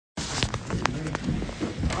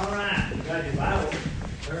got your Bible,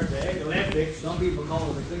 turn to Ecliptic. Some people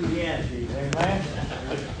call it Ecclesiastes. Amen.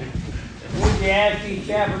 Ecclesiastes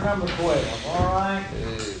chapter number 12. All right.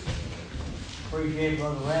 Appreciate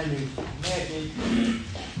Brother Randy's message.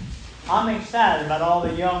 I'm excited about all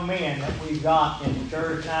the young men that we've got in the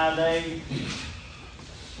church nowadays.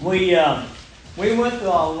 We went through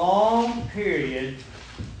a long period,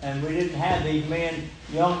 and we didn't have these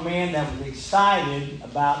young men that was excited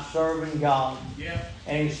about serving God. Yeah.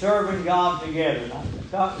 And serving God together. And I'm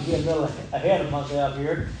starting to get a little ahead of myself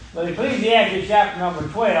here. But Ecclesiastes chapter number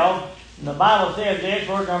 12, and the Bible says this,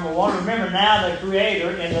 verse number 1, remember now the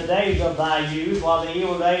Creator in the days of thy youth, while the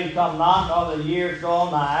evil days come not, nor the years draw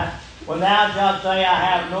nigh, when thou shalt say, I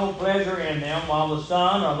have no pleasure in them, while the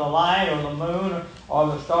sun, or the light, or the moon, or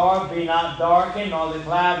the stars be not darkened, nor the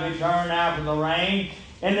cloud be turned after the rain.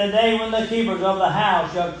 In the day when the keepers of the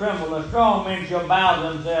house shall tremble, the strong men shall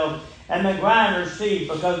bow themselves, and the grinders cease,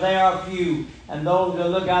 because they are few, and those that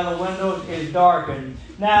look out of the windows is darkened.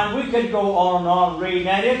 Now, we could go on and on reading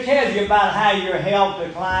that. It tells you about how your health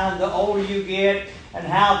declines the older you get, and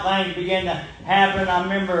how things begin to happen. I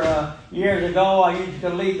remember years ago, I used to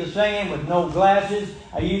lead the singing with no glasses.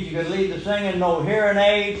 I used to lead the singing, no hearing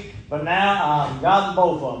aids. But now I've got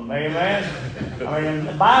both of them. Amen. I mean,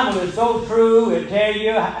 the Bible is so true. It tells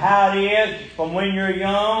you how it is from when you're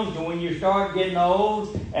young to when you start getting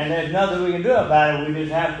old. And there's nothing we can do about it. We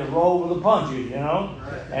just have to roll with the punches, you know,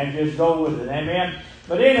 and just go with it. Amen.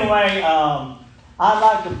 But anyway, I'd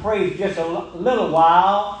like to preach just a little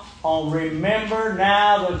while on remember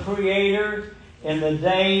now the Creator in the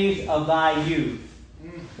days of thy youth.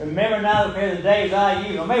 Remember now the Creator in the days of thy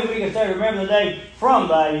youth. Or maybe we can say remember the day from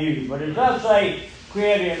thy youth. But it does say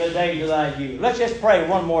Creator in the days of thy youth. Let's just pray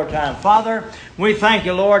one more time. Father, we thank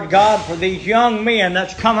you, Lord God, for these young men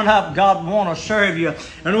that's coming up, God, want to serve you.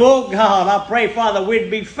 And oh God, I pray, Father, we'd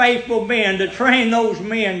be faithful men to train those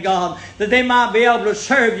men, God, that they might be able to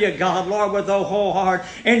serve you, God, Lord, with their whole heart.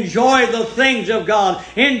 Enjoy the things of God.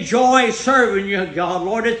 Enjoy serving you, God,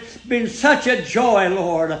 Lord. It's been such a joy,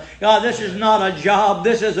 Lord. God, this is not a job.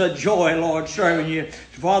 This is a joy, Lord, serving you.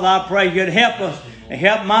 Father, I pray you'd help us.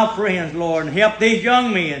 Help my friends, Lord, and help these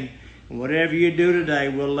young men. Whatever you do today,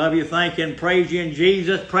 we'll love you, thank you, and praise you in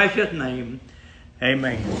Jesus' precious name.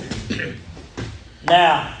 Amen.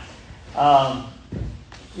 Now,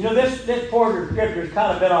 this portion of Scripture has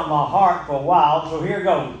kind of been on my heart for a while, so here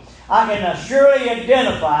goes. I can surely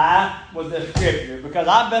identify with this Scripture because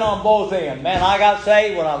I've been on both ends. Man, I got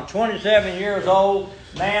saved when I was 27 years old.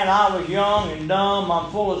 Man, I was young and dumb.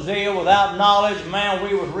 I'm full of zeal without knowledge. Man,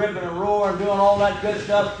 we was ripping and roaring, doing all that good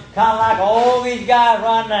stuff. Kind of like all these guys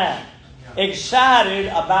right now. Excited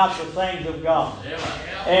about the things of God.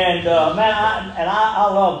 And, I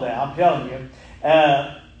love that. I'm telling you.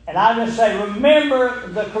 And I just say, remember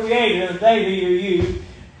the Creator in the days of your youth.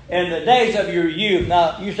 In the days of your youth.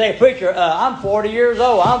 Now, you say, preacher, I'm 40 years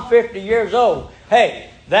old. I'm 50 years old. Hey,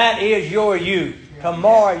 that is your youth.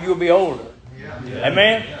 Tomorrow you'll be older. Yeah.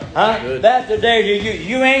 Amen? Huh? That's the days of youth.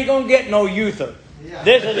 You ain't going to get no youther. Yeah.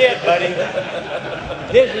 This is it, buddy.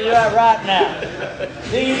 This is it right now.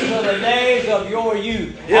 These are the days of your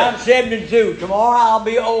youth. Yeah. I'm 72. Tomorrow I'll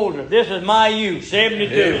be older. This is my youth.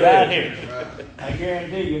 72 right here. I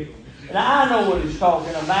guarantee you. Now I know what he's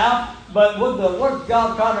talking about, but what's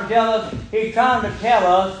God trying to tell us? He's trying to tell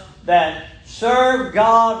us that serve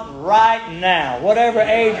God right now. Whatever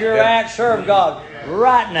age you're at, serve God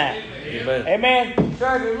right now. Amen.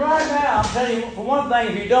 Serve Him right now. I'm telling you, for one thing,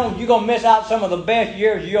 if you don't, you're going to miss out some of the best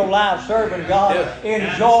years of your life serving God,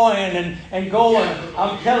 enjoying and going.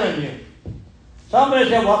 I'm telling you. Somebody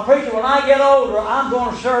said, well, preacher, when I get older, I'm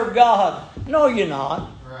going to serve God. No, you're not.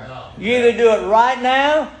 You either do it right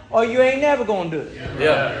now or you ain't never going to do it.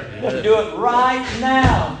 Yeah. Just do it right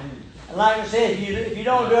now. And like I said, if you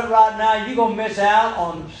don't do it right now, you're going to miss out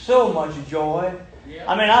on so much joy.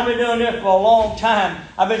 I mean, I've been doing this for a long time.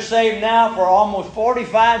 I've been saved now for almost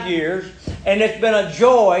 45 years, and it's been a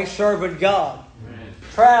joy serving God.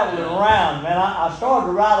 Traveling around, man. I started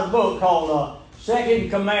to write a book called Second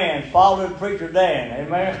Command, following Preacher Dan.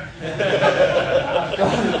 Amen? I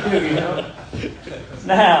started to, you know.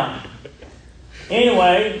 Now,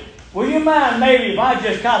 anyway, will you mind maybe if I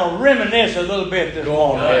just kind of reminisce a little bit this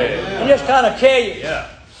morning? And just kind of tell you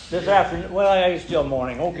this afternoon. Well, it's still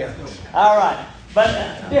morning. Okay. All right.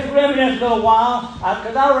 But just reminisce a little while,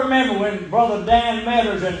 because I remember when Brother Dan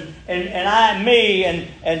Meadows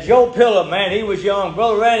and Joe Pillow, man, he was young.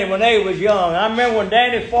 Brother Randy when they was young. I remember when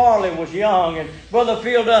Danny Farley was young and Brother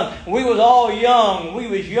Phil Dunn. We was all young. We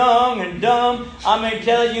was young and dumb. I mean,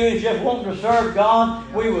 telling you, just wanting to serve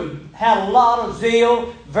God. We would have a lot of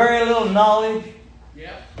zeal, very little knowledge.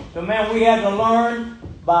 So, man, we had to learn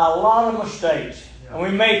by a lot of mistakes. And we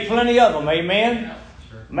made plenty of them, amen?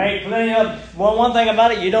 Made plenty of them. Well, one thing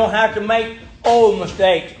about it, you don't have to make old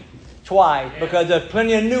mistakes twice because there's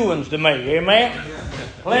plenty of new ones to make, amen?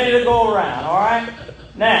 Plenty to go around, all right?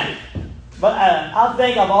 Now, but I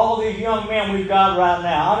think of all these young men we've got right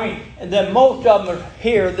now. I mean, that most of them are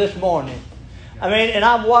here this morning. I mean, and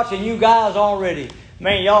I'm watching you guys already.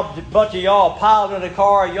 Man, y'all, a bunch of y'all piled in the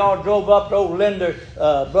car. Y'all drove up to old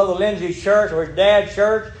Brother Lindsay's church or his dad's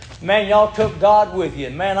church. Man, y'all took God with you.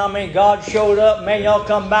 Man, I mean, God showed up. Man, y'all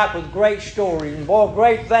come back with great stories and, boy,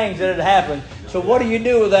 great things that had happened. So what do you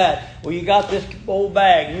do with that? Well, you got this old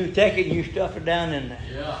bag, and you take it and you stuff it down in there.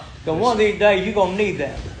 Because one of these days, you're going to need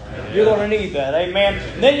that. You're going to need that, amen?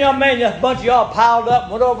 And then, y'all, man, a bunch of y'all piled up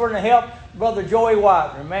and went over and helped Brother Joey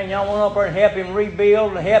Wagner. Man, y'all went up there and helped him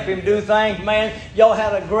rebuild and helped him do things. Man, y'all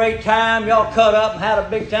had a great time. Y'all cut up and had a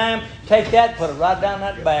big time. Take that, put it right down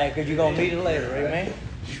that bag because you're going to need it later, amen?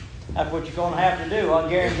 That's what you're going to have to do, I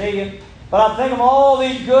guarantee you. But I think of all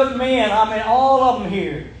these good men, I mean, all of them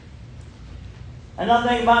here. And I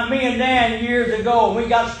think about me and Dan years ago, when we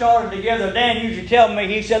got started together. Dan used to tell me,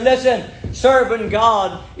 he said, listen, serving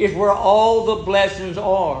God is where all the blessings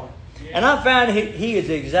are. And I found he is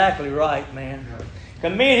exactly right, man.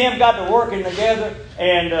 Because me and him got to working together.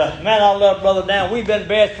 And, man, I love Brother Dan. We've been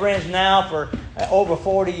best friends now for over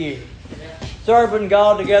 40 years. Serving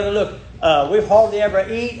God together. Look, we hardly ever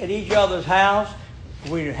eat at each other's house.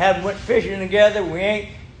 We haven't went fishing together. We ain't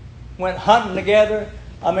went hunting together.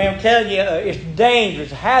 I mean, I'm telling you, it's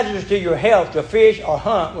dangerous, hazardous to your health to fish or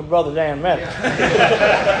hunt with Brother Dan Meadows.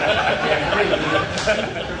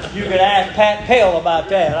 You could ask Pat Pell about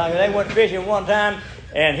that. I mean, they went fishing one time,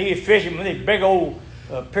 and he was fishing with these big old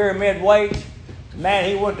pyramid weights. Man,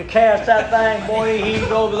 he went to cast that thing, boy, he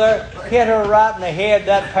heaved over there, hit her right in the head,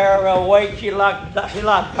 that pair of weights. She like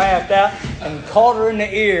passed out, and caught her in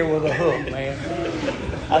the ear with a hook, man.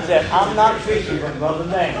 I said, I'm not fishing with Brother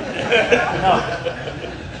Dan. No.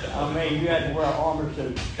 I mean, you had to wear an armor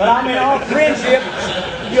suit. But I mean, our friendship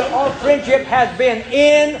has been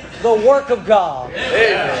in the work of God.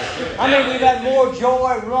 Amen. I mean, we've had more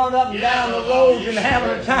joy running up and down the roads and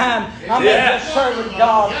having a time. I mean, just serving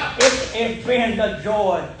God. It's been the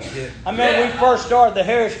joy. I mean, when we first started the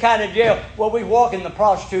Harris County Jail, well, we walk in the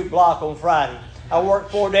prostitute block on Friday. I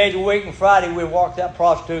worked 4 days a week, and Friday we walked that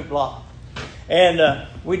prostitute block. And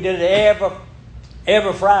we did it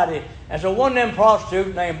every Friday. And so one of them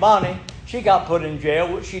prostitutes named Bonnie, she got put in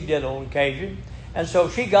jail, which she did on occasion. And so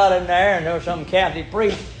she got in there, and there was some Catholic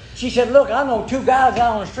priest. She said, look, I know 2 guys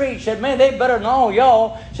out on the street. She said, man, they better than all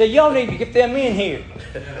y'all. She said, y'all need to get them in here.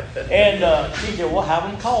 And she said, well, have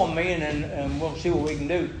them call me, and we'll see what we can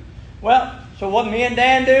do. Well, so what me and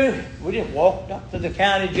Dan do, we just walked up to the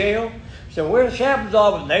county jail. So where's the chaplain's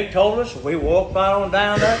office? They told us. So we walked right on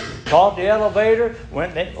down there, caught the elevator,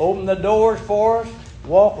 went and opened the doors for us,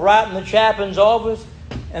 walked right in the chaplain's office,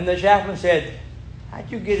 and the chaplain said, how'd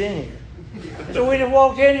you get in here? So we just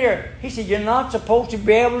walked in here. He said, you're not supposed to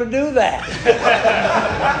be able to do that.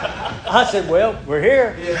 I said, well, we're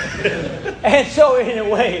here. And so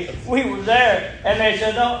anyway, we were there, and they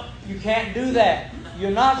said, no, you can't do that.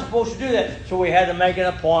 You're not supposed to do that. So we had to make an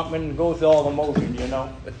appointment and go through all the motions, you know.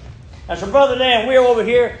 And so, Brother Dan, we're over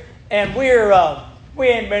here, and we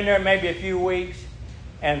ain't been there maybe a few weeks.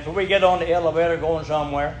 And so we get on the elevator going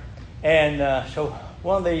somewhere. And so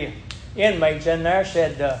one of the inmates in there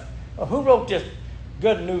said, who wrote this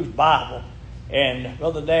Good News Bible? And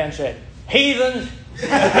Brother Dan said, heathens.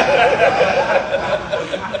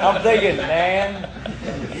 I'm thinking, Dan,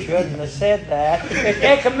 you shouldn't have said that. It's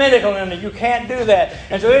ecumenical in it. You can't do that.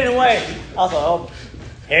 And so anyway, I thought, oh,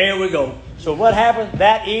 here we go. So what happened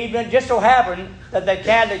that evening? Just so happened that the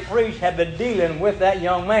Catholic priest had been dealing with that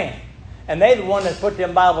young man. And they're the one that put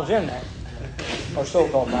them Bibles in there. Or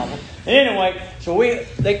so-called Bibles. And anyway, so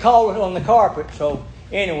they called it on the carpet. So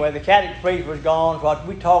anyway, the Catholic priest was gone. So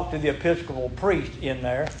we talked to the Episcopal priest in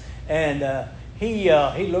there. And he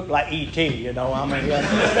looked like E.T., you know. I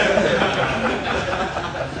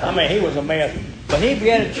mean, he was a mess. But he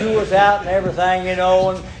began to chew us out and everything, you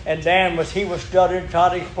know. And Dan was stuttering,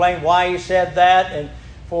 trying to explain why he said that. And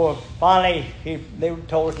finally, they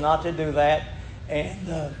told us not to do that. And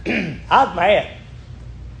I was mad.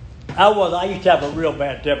 I used to have a real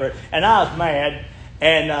bad temper. And I was mad.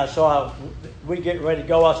 And so we get ready to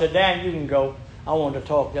go. I said, Dan, you can go. I wanted to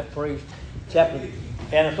talk to that priest.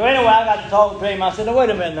 And so anyway, I got to talk to him. I said, now, wait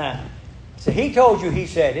a minute now. So he told you he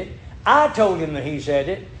said it. I told him that he said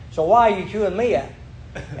it. So why are you chewing me out?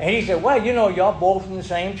 And he said, well, you know, y'all both in the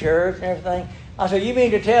same church and everything. I said, you mean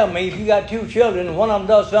to tell me if you got 2 children and one of them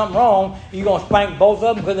does something wrong, you going to spank both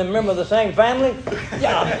of them because they're members of the same family?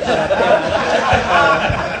 Yeah.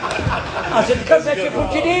 I said, because that's just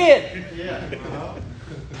what you did.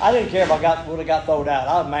 I didn't care if I would have got thrown out.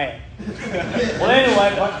 I was mad. Well,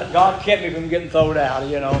 anyway, God kept me from getting thrown out,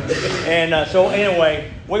 And so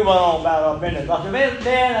anyway, we went on about our business. I said, man,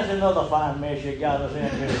 Dan, that's another fine mess you got us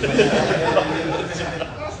into.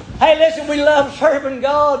 Hey, listen, we love serving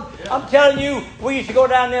God. I'm telling you, we used to go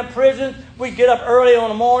down there in prison. We'd get up early in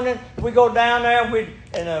the morning. We'd go down there,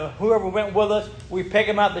 and whoever went with us, we'd pick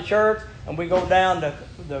them out the church, and we'd go down to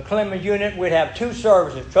the Clemens unit. We'd have 2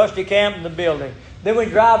 services, trustee camp and the building. Then we'd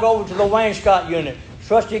drive over to the Wayne Scott unit,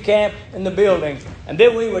 trustee camp in the building. And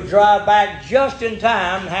then we would drive back just in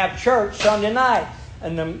time and have church Sunday night.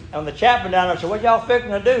 And the chaplain down there said, what y'all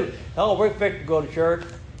fixing to do? Oh, we're fixing to go to church.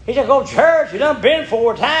 He said, go to church. You done been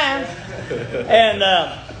 4 times. And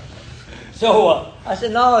so I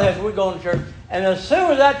said, no, we're going to church. And as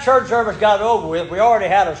soon as that church service got over with, we already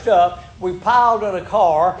had our stuff. We piled in a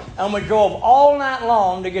car and we drove all night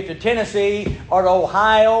long to get to Tennessee or to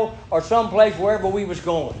Ohio or someplace wherever we was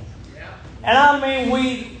going. Yeah. And I mean,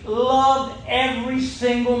 we loved every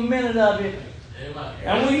single minute of it. Amen.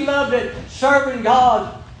 And we loved it serving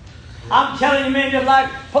God. I'm telling you, man, just like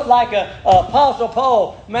Apostle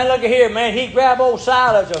Paul. Man, look at here, man. He'd grab old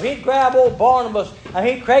Silas or he'd grab old Barnabas and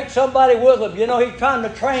he'd take somebody with him. He's trying to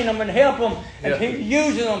train them and help them. And he's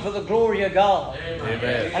using them for the glory of God.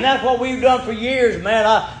 Amen. And that's what we've done for years, man.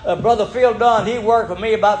 Brother Phil Dunn, he worked with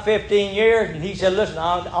me about 15 years. And he said, listen,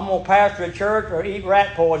 I'm going to pastor a church or eat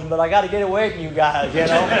rat poison, but I got to get away from you guys, And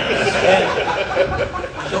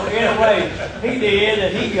so anyway, he did.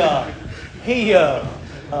 And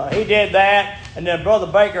he did that. And then Brother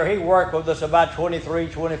Baker, he worked with us about 23,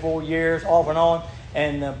 24 years off and on.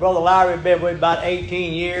 And Brother Lowry had been with about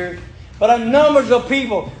 18 years. But numbers of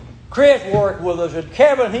people. Chris worked with us, and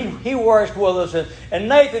Kevin, he works with us, and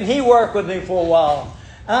Nathan, he worked with me for a while.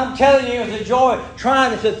 And I'm telling you, it's a joy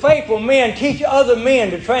trying to, faithful men teach other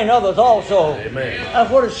men to train others also. Amen. That's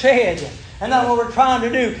what it said. And that's what we're trying to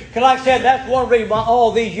do. Because like I said, that's one reason why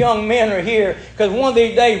all these young men are here. Because one of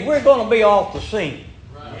these days, we're going to be off the scene.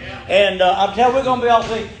 And I'm telling you, we're going to be off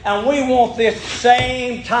the scene. And we want this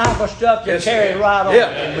same type of stuff to carry right on.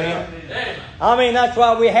 Amen. I mean, that's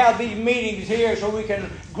why we have these meetings here, so we can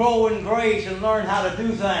grow in grace and learn how to do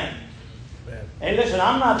things. Hey, listen,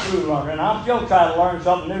 I'm not through learning. I'm still trying to learn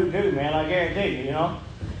something new too, man. I guarantee you,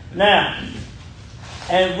 Now,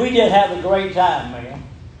 and we did have a great time, man.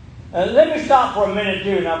 Let me stop for a minute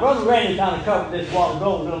too. Now, Brother Randy kind of covered this while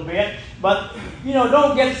ago a little bit. But,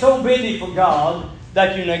 don't get so busy for God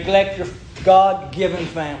that you neglect your God-given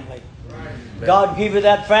family. God give you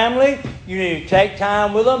that family. You need to take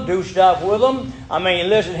time with them, do stuff with them. I mean,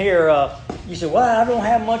 listen here. You say, well, I don't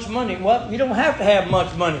have much money. Well, you don't have to have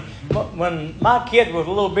much money. But when my kid was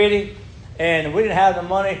a little bitty and we didn't have the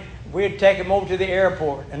money, we'd take him over to the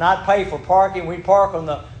airport. And I'd pay for parking. We'd park on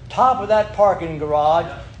the top of that parking garage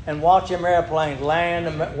and watch them airplanes land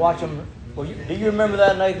and watch them. Well, do you remember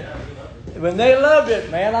that, Nathan? When they loved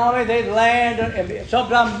it, man. I mean, they'd land. And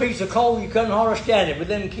sometimes it beats so cold you couldn't hardly stand it. But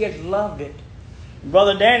them kids loved it.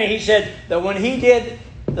 Brother Danny, he said that when he did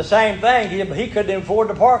the same thing, he couldn't afford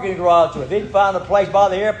the parking garage. So if he'd find a place by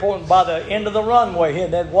the airport and by the end of the runway,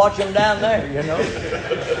 they'd watch him down there,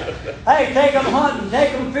 Hey, take them hunting,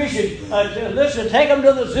 take them fishing. Listen, take them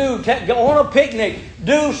to the zoo, go on a picnic.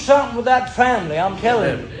 Do something with that family, I'm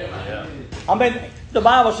telling you. I mean, the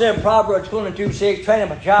Bible said in Proverbs 22:6, train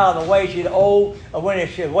up a child in the way he should old, or when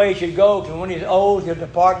the way he should go, and when he's old, he'll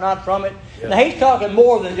depart not from it. Yep. Now, he's talking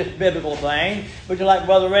more than just biblical things, but like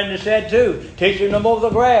Brother Randy said too, teaching them over the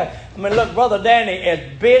grass. I mean, look, Brother Danny, as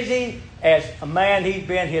busy as a man he's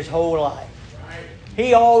been his whole life.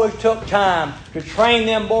 He always took time to train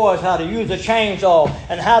them boys how to use the chainsaw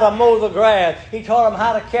and how to mow the grass. He taught them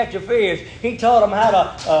how to catch a fish. He taught them how to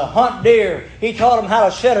hunt deer. He taught them how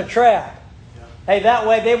to set a trap. Hey, that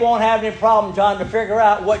way they won't have any problem trying to figure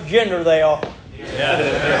out what gender they are.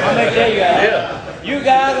 Yeah. I'm going to tell you that. Yeah. You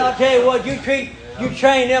guys, I'll tell you what, you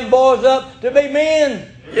train them boys up to be men.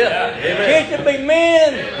 Yeah. Kids to be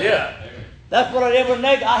men. Yeah. That's what I did with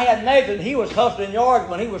Nathan. I had Nathan, he was hustling yards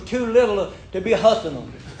when he was too little to be hustling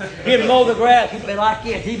them. He'd mow the grass, he'd be like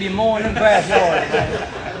this, he'd be mowing them grass yards.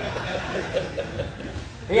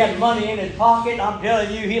 He had money in his pocket, I'm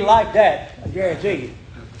telling you, he liked that. I guarantee you.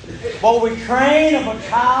 But we train a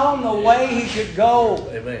child in the way he should go.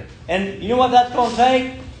 Amen. And you know what that's going to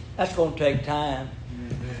take? That's going to take time.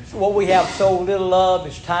 So what we have so little of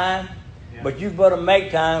is time. Yeah. But you better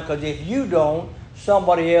make time, because if you don't,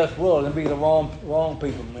 somebody else will and be the wrong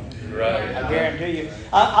people, man. Right. I guarantee you.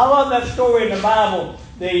 I love that story in the Bible,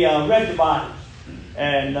 the Rechabites.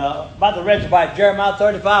 And about the Rechabites, Jeremiah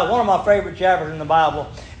 35, one of my favorite chapters in the Bible.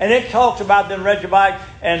 And it talks about them Rechabites,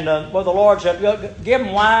 and where the Lord said, give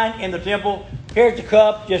them wine in the temple. Here's the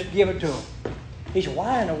cup, just give it to them. He said,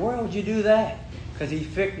 why in the world would you do that? Because he's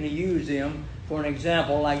fixing to use them for an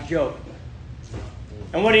example like Job.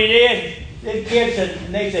 And what he did, the kids said,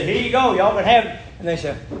 and they said, here you go, y'all can have it. And they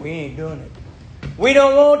said, we ain't doing it. We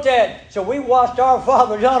don't want that. So we watched our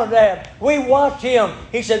father Jonadab. We watched him.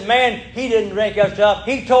 He said, man, he didn't drink that stuff.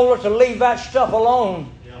 He told us to leave that stuff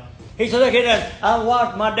alone. Yeah. He said, look at that. I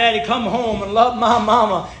watched my daddy come home and love my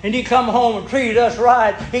mama. And he come home and treated us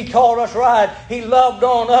right. He taught us right. He loved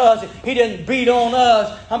on us. He didn't beat on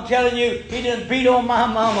us. I'm telling you, he didn't beat on my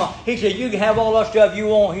mama. He said, you can have all that stuff you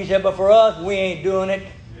want. He said, but for us, we ain't doing it.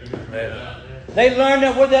 Amen. They learned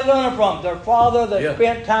it. Where they learned it from? Their father that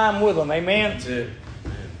spent time with them. Amen? That's it.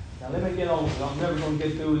 Now let me get on. I'm never going to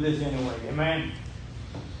get through with this anyway. Amen?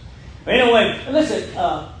 But anyway, listen.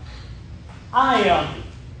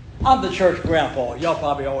 I'm the church grandpa. Y'all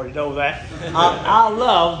probably already know that. I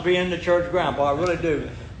love being the church grandpa. I really do.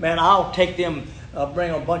 Man, I'll take them,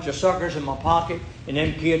 bring a bunch of suckers in my pocket, and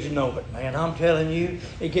them kids know it. Man, I'm telling you,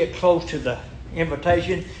 they get close to the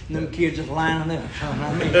invitation, and them kids just lining there.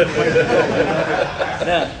 I mean,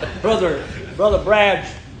 now, brother Brad's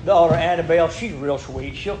daughter Annabelle, she's real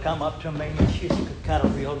sweet. She'll come up to me, and she's kind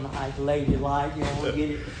of real nice, ladylike, you know,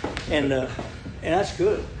 get it, and that's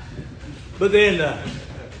good. But then,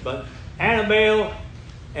 but Annabelle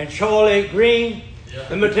and Charlie Green,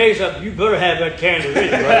 let me tell you something. You better have that candy with you,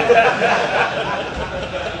 brother.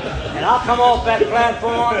 And I'll come off that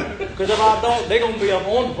platform, because if I don't, they're going to be up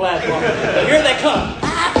on the platform. But here they come.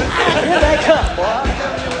 Here they come, boy.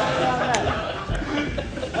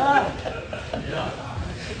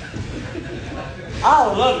 I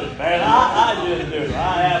love it, man. I just do.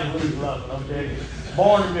 I absolutely love it. I'm telling you.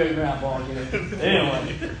 Born to be a grandpa again. Anyway.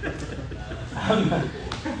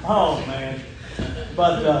 Oh, man.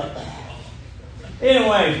 But,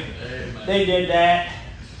 anyway, they did that.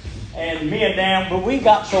 And me and Dan, but we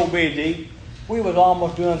got so busy, we was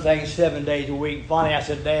almost doing things 7 days a week. Finally, I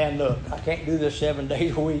said, Dan, look, I can't do this 7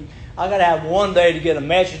 days a week. I got to have one day to get a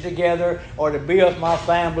message together or to be with my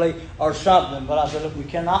family or something. But I said, look, we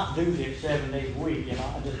cannot do this 7 days a week. You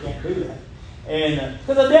know, I just can't do that. And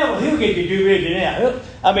because the devil, he'll get you too busy now.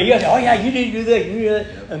 I mean, he'll say, oh, yeah, you need to do this, you need to do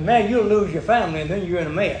that. And, man, you'll lose your family, and then you're in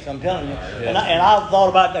a mess. I'm telling you. And I thought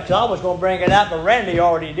about that because I was going to bring it out, but Randy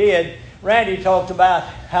already did. Randy talked about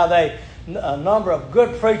how a number of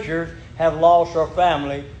good preachers have lost their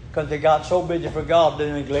family because they got so busy for God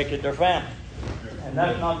they neglected their family. And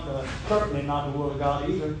that's certainly not the will of God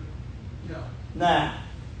either. No.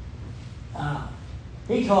 Now,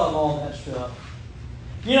 he taught all that stuff.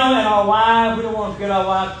 You know, and our wives, we don't want to forget our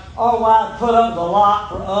wives. Our wives put up with a lot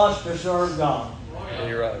for us to serve God. Yeah,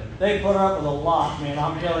 you're right. They put up with a lot, man.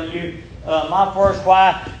 I'm telling you, my first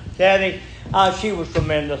wife, Kathy, she was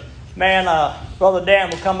tremendous. Man, Brother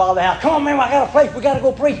Dan would come by the house. Come on, man, I got a place. We got to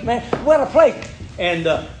go preach, man. We got a place. And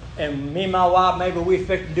me and my wife, maybe we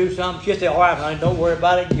fixed to do something. She'd say, all right, honey, don't worry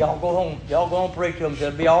about it. Y'all go home. Y'all go and preach to them.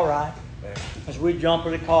 It'll be all right. As we jump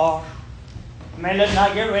in the car. Man, let's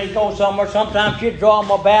not get ready to go somewhere. Sometimes she'd draw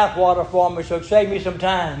my bath water for me, so it'd save me some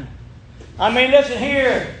time. I mean, listen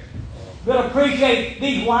here. We'll appreciate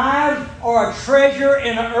these wives are a treasure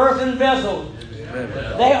in an earthen vessel.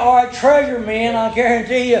 They are a treasure, man. I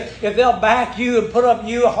guarantee you, if they'll back you and put up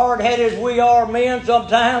you, hard-headed as we are men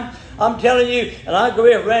sometimes, I'm telling you, and I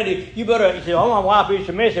agree with Randy, you better say, oh, my wife be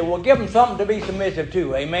submissive. Well, give them something to be submissive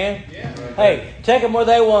to, amen? Yeah. Hey, take them where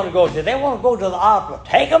they want to go. If they want to go to the opera,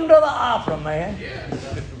 take them to the opera, man. Yeah.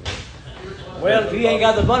 Well, if you ain't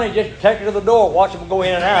got the money, just take her to the door. Watch them go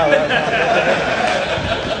in and out.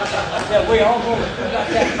 Yeah, we all go.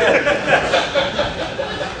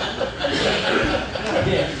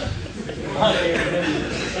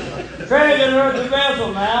 Treasure in earthen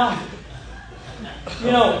vessel now.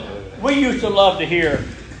 You know, we used to love to hear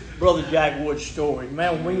Brother Jack Wood's stories.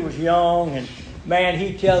 Man, when we was young, and man,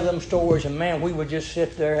 he'd tell them stories, and man, we would just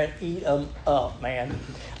sit there and eat them up, man.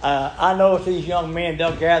 I notice these young men,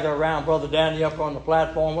 they'll gather around Brother Danny up on the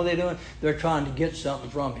platform. What are they doing? They're trying to get something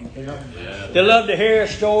from him. You know? Yeah. They love to hear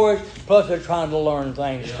stories, plus they're trying to learn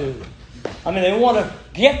things too. I mean, they want to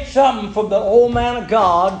get something from the old man of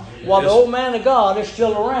God while the old man of God is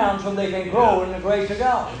still around so they can grow in the grace of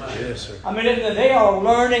God. Yes, sir. I mean, they are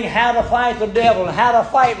learning how to fight the devil and how to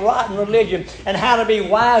fight rotten religion and how to be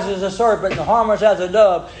wise as a serpent and harmless as a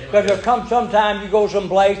dove. Because there comes some time you go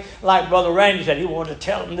someplace, like Brother Randy said, he wanted to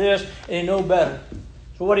tell them this and he knew better.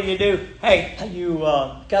 So what do? Hey, you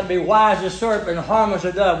got to be wise as a serpent and harmless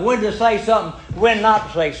as a dove. When to say something, when not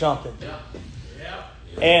to say something.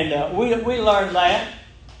 And we learned that.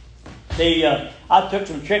 I took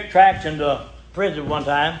some trick tracks into prison one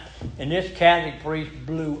time, and this Catholic priest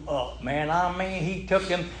blew up, man. I mean, he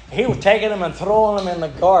was taking them and throwing them in the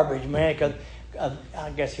garbage, man, because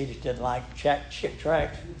I guess he just didn't like trick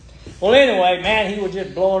tracks. Well, anyway, man, he was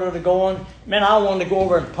just blowing it or going. Man, I wanted to go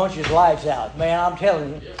over and punch his lights out, man, I'm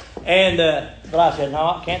telling you. And but I said, no,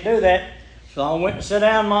 I can't do that. So I went and sat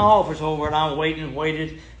down in my office over, and I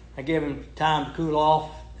waited. I gave him time to cool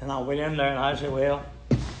off, and I went in there, and I said,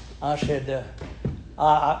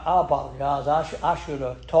 I apologize. I should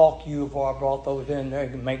have talked to you before I brought those in there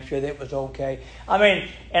to make sure that it was okay. I mean,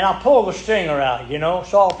 and I pulled the stinger out,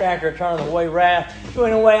 soft anchor turneth away wrath. So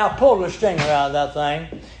anyway, I pulled the stinger out of that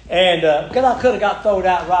thing, and because I could have got thrown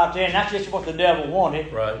out right there, and that's just what the devil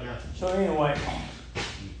wanted. Right. So anyway,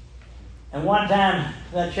 and one time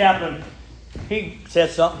that chaplain, he said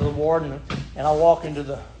something to the warden, and I walked into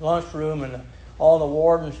the lunchroom, and all the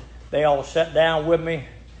wardens, they all sat down with me,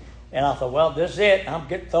 and I thought, well, this is it. I'm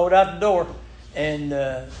getting thrown out the door. And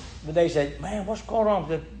but they said, man, what's going on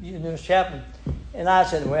with you, this chaplain? And I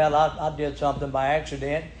said, well, I did something by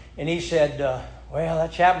accident. And he said, well,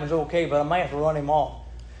 that chaplain's okay, but I might have to run him off.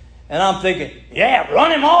 And I'm thinking, yeah,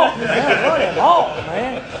 run him off, man, run him off,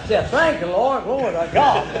 man. I said, thank you, Lord, glory to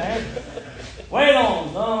God, man. Wait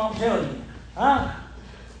on, son, I'm telling you. Huh?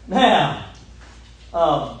 Now,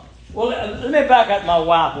 well, let me back up my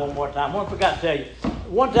wife one more time. I forgot to tell you.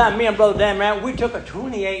 One time, me and Brother Dan Rand, we took a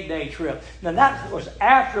 28-day trip. Now, that was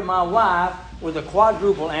after my wife was a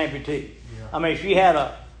quadruple amputee. I mean, she had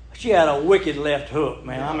a wicked left hook,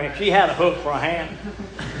 man. I mean, she had a hook for a hand.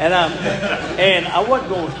 And I wasn't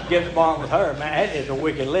going to get smart with her, man. That is a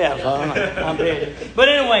wicked left, I'm telling you. But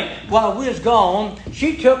anyway, while we was gone,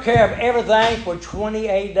 she took care of everything for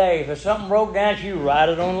 28 days. If something broke down, she would write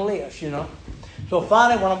it on the list, So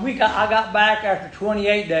finally, when I got back after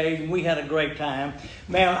 28 days, and we had a great time,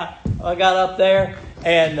 man, I got up there,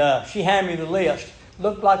 and she handed me the list.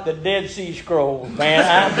 Looked like the Dead Sea Scrolls, man.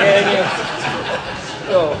 I'm telling you.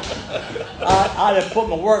 So I just put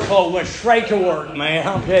my work clothes, went straight to work, man.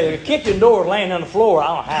 I'm telling you. The kitchen door was laying on the floor. I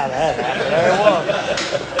don't know how that happened. There it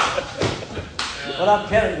was. But I'm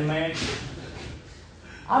telling you, man.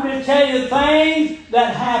 I'm going to tell you the things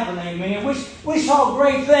that happened, man. We saw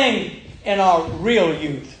great things in our real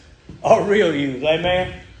youth.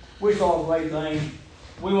 Amen. We saw great things.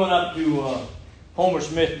 We went up to Homer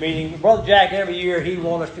Smith meeting. Brother Jack, every year, he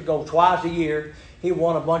wanted us to go twice a year. He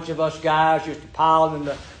wanted a bunch of us guys just to pile in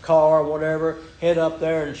the car or whatever, head up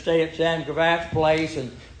there and stay at Sam Gravat's place,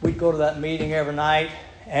 and we'd go to that meeting every night.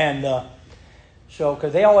 And so,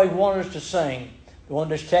 because they always wanted us to sing. They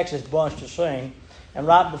wanted this Texas bunch to sing. And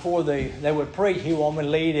right before they would preach, he wanted me to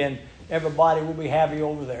lead, and everybody would be happy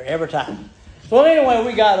over there every time. So anyway,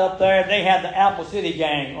 we got up there, and they had the Apple City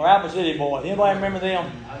Gang, or Apple City Boys. Anybody remember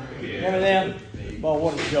them? Remember them? Well,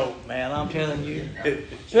 what a joke, man, I'm telling you.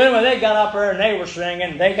 So anyway, they got up there, and they were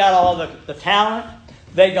singing. They got all the talent.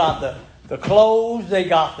 They got the clothes. They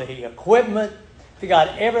got the equipment. They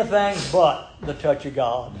got everything but the touch of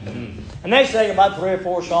God. And they sang about 3 or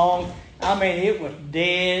 4 songs. I mean, it was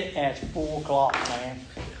dead as 4 o'clock, man.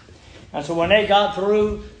 And so when they got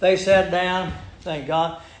through, they sat down, thank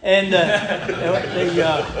God, and they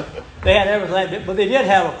had everything. But they did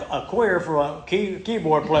have a choir for a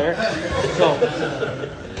keyboard player. So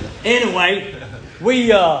anyway, we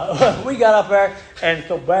got up there, and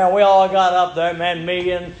so man, we all got up there, man,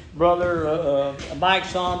 me and Brother Mike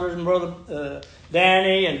Saunders and Brother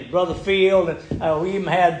Danny and Brother Field, and we even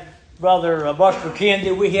had Brother Buster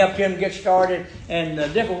Kendi. We helped him get started, and a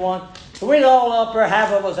different one. So we was all up there,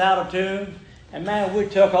 half of us out of tune, and man, we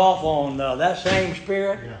took off on that same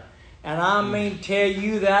spirit. Yeah. And I mean, tell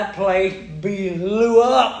you, that place blew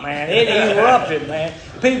up, man. It erupted, man.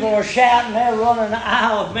 People were shouting, they're running the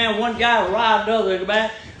aisles. Man, one guy riding the other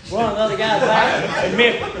back, running the other guy's back.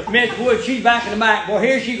 And Miss Wood, she's back in the back. Well,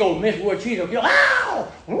 here she goes, Miss Wood. She's going,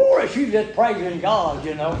 ow! Glory, she's just praising God,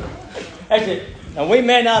 That's it. Now, we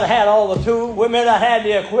may not have had all the tools, we may not have had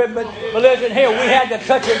the equipment, but listen here, we had the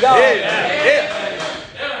touch of God.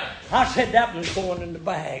 I said that one's going in the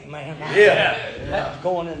bag, man. That was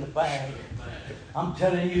going in the bag. I'm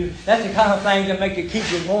telling you, that's the kind of thing that make you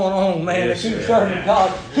keep you going on, man. Yes, to keep serving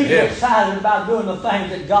God, keep you excited about doing the things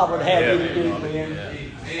that God would have you to do,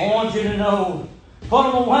 man. I want you to know, put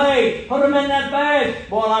them away, put them in that bag.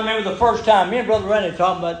 Boy, I remember the first time, me and Brother Randy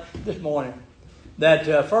talking about this morning, that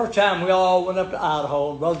first time we all went up to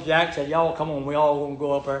Idaho. Brother Jack said, y'all come on, we all want to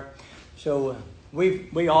go up there. So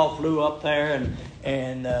we all flew up there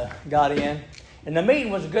and got in. And the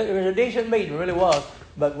meeting was good. It was a decent meeting, it really was.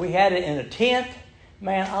 But we had it in a tent.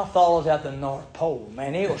 Man, I thought I was at the North Pole.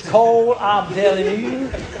 Man, it was cold. I'm telling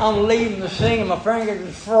you. I'm leading the singing. My fingers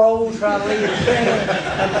just froze trying to lead the singing.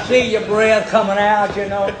 And see your breath coming out, you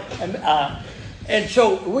know. And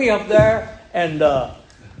so we up there, and about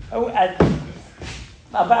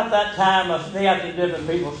that time, I see after different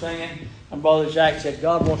people singing. And Brother Jack said,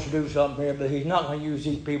 God wants to do something here, but he's not going to use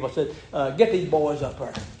these people. I said, get these boys up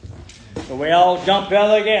there. So we all jumped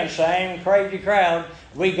out again, same crazy crowd.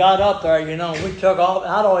 We got up there, you know, we took off.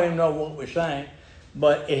 I don't even know what we sang,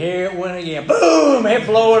 but here it went again. Boom! It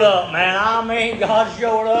flowed up, man. I mean, God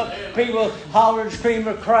showed up. People hollering,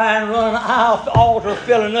 screaming, crying, running out, the altar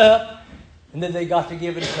filling up. And then they got to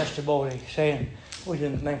give a testimony saying, we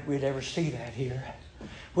didn't think we'd ever see that here.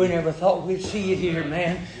 We never thought we'd see it here,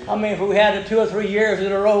 man. I mean, if we had it 2 or 3 years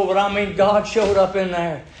in a row, but I mean, God showed up in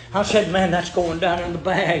there. I said, man, that's going down in the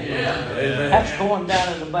bag. Yeah. That's going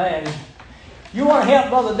down in the bag. You want to help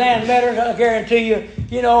Brother Dan Metters, I guarantee you,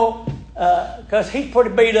 you know, because he's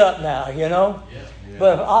pretty beat up now, you know. Yeah.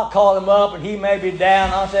 But I'll call him up and he may be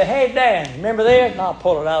down. I'll say, hey, Dan, remember this? And I'll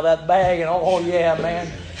pull it out of that bag and, oh, yeah, man.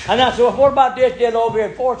 And I said, well, what about this deal over here?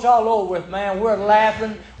 Before it's all over with, man, we're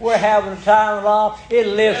laughing. We're having a time of life. It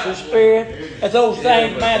lifts the spirit. It's those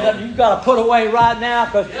things, man, that you've got to put away right now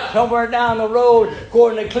because somewhere down the road,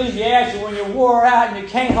 according to Ecclesiastes, when you're wore out and you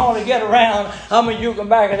can't hardly get around, I mean, you come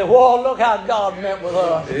back and say, whoa, look how God meant with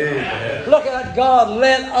us. Yeah. Look at God.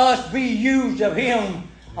 Let us be used of Him.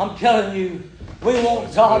 I'm telling you, we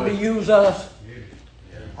want God to use us.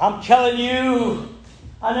 I'm telling you,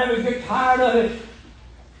 I never get tired of it.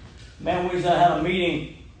 Man, we had a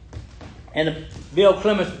meeting in the Bill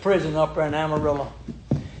Clements prison up there in Amarillo.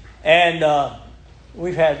 And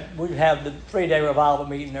we have the 3-day revival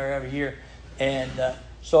meeting there every year. And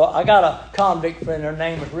so I got a convict friend, her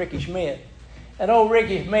name was Ricky Smith. And old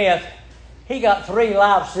Ricky Smith, he got 3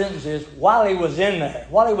 life sentences while he was in there,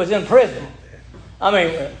 while he was in prison. I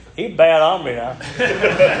mean, he's bad on me now.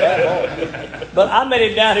 But I met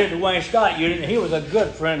him down here at the Wayne Scott unit, and he was a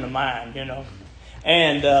good friend of mine, you know.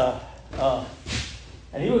 And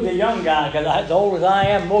he was a young guy, because as old as I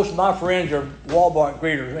am, most of my friends are Walmart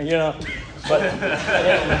greeters, you know.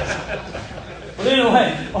 But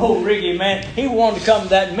anyway, old Ricky, man, he wanted to come to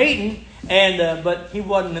that meeting, and but he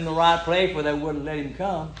wasn't in the right place where they wouldn't let him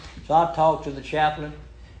come. So I talked to the chaplain,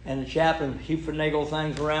 and the chaplain, he finagled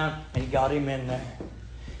things around, and he got him in there.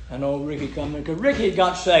 And old Ricky come in, because Ricky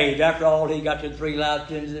got saved. After all, he got to 3 life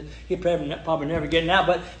sentences. He probably never getting out,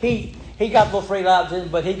 but he got those 3 life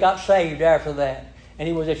sentences, but he got saved after that. And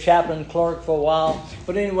he was a chaplain clerk for a while.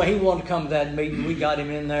 But anyway, he wanted to come to that meeting. We got him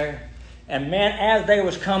in there. And man, as they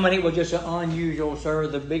was coming, it was just an unusual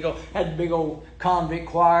service. Had the big old convict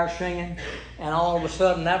choir singing. And all of a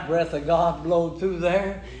sudden, that breath of God blowed through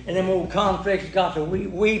there. And them old convicts got to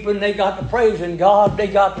weeping. They got to praising God. They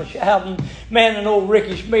got to shouting. Man, and old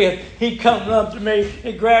Ricky Smith, he come up to me.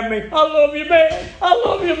 He grabbed me. I love you, man. I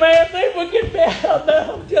love you, man. They will get me out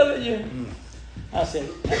now. I'm telling you. I said,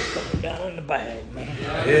 that's going down in the bag, man.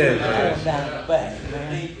 Yeah, that's going down in the bag,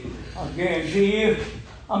 man. I guarantee you.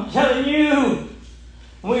 I'm telling you.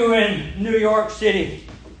 We were in New York City.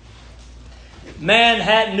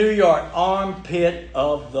 Manhattan, New York, armpit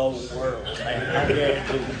of the world, man, I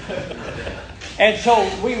guarantee you. And so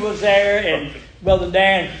we was there, and Brother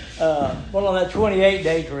Dan, on that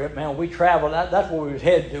 28-day trip, man, we traveled. That's where we was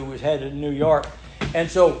headed to. We was headed to New York. And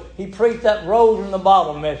so he preached that rose in the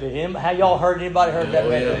bottle message. How y'all heard? Anybody heard that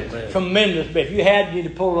message? Yeah. Tremendous message. You had to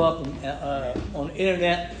pull it up on the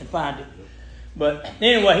internet and find it. But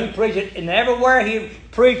anyway, he preached it, and everywhere he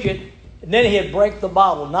preached it, and then he'd break the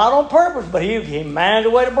bottle. Not on purpose, but he managed a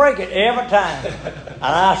way to break it every time.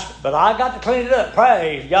 But I got to clean it up.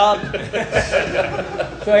 Praise God.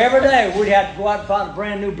 So every day we'd have to go out and find a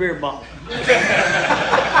brand new beer bottle.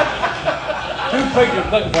 2 preachers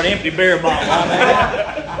looking for an empty beer bottle. I mean,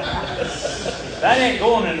 that ain't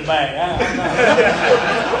going in the bag.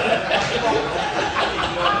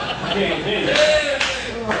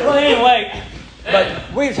 Well, anyway,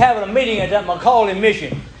 but we was having a meeting at that McCauley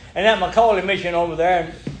Mission. And that McCauley Mission over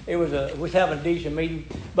there, we was having a decent meeting.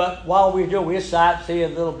 But while we were doing, we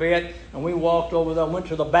sightseeing a little bit, and we walked over there, went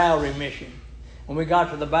to the Bowery Mission. when we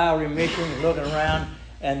got to the Bowery Mission, looking around,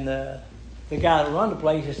 and the guy that run the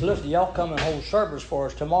place said, listen, y'all come and hold service for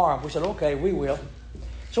us tomorrow. We said, okay, we will.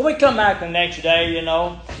 So we come back the next day, and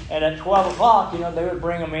at 12 o'clock, they would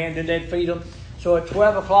bring them in, then they'd feed them. So at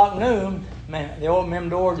 12 o'clock noon, man, they opened them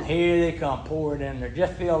doors, and here they come, pouring in there.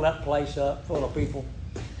 Just filled that place up full of people.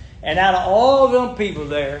 And out of all them people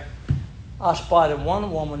there, I spotted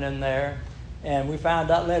one woman in there, and we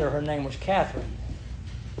found out later her name was Catherine.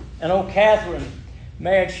 And old Catherine,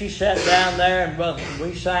 man, she sat down there, and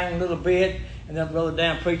we sang a little bit, and then Brother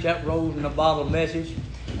Dan preached that rose in a bottle message,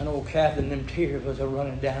 and old Catherine, them tears was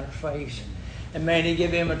running down her face. And man, he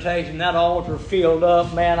gave invitation. That altar filled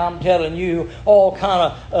up. Man, I'm telling you, all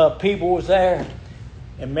kind of people was there.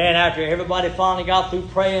 And man, after everybody finally got through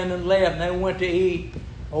praying and left, and they went to eat,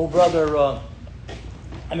 old brother,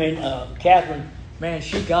 Catherine, man,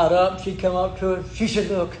 she got up. She come up to us. She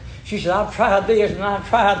said, look, she said, I've tried this and I've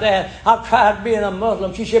tried that. I've tried being a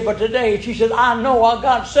Muslim. She said, but today, she said, I know I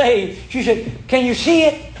got saved. She said, can you see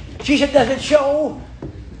it? She said, does it show?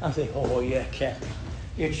 I said, oh yeah, Catherine,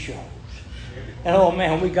 it shows. And oh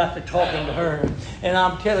man, we got to talking to her. And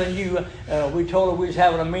I'm telling you, we told her we was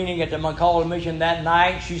having a meeting at the McCall Mission that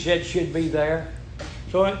night. She said she'd be there.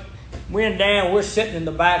 So we and Dan, we're sitting in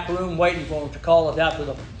the back room waiting for them to call us out to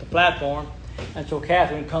the platform. And so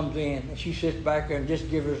Catherine comes in, and she sits back there and just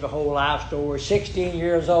gives us the whole life story. 16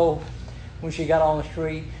 years old when she got on the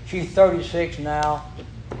street. She's 36 now,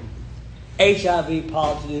 HIV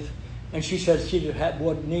positive. And she said she had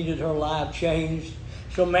what needed her life changed.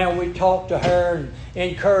 So, man, we talked to her and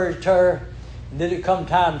encouraged her. And then it come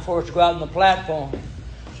time for us to go out on the platform.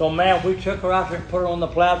 So, man, we took her out there and put her on the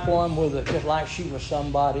platform with her just like she was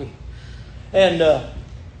somebody. And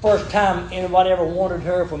first time anybody ever wanted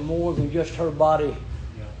her for more than just her body.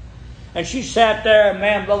 Yeah. And she sat there, and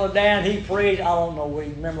man, Brother Dan, he preached. I don't know,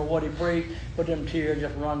 remember what he preached, but them tears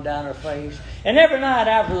just run down her face. And every night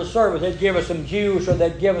after the service, they'd give us some juice or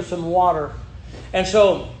they'd give us some water. And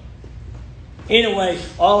so, anyway,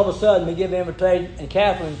 all of a sudden, we give invitation, and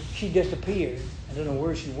Catherine, she disappeared. I don't know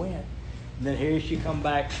where she went. And then here she come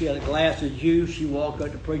back. She had a glass of juice. She walked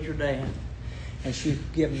up to Preacher Dan, and she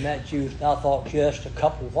gave him that juice. I thought, just a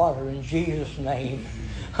cup of water in Jesus' name.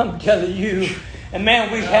 I'm telling you. And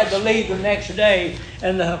man, we had to leave the next day,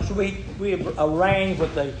 and so we arranged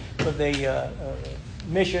with the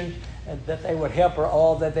mission that they would help her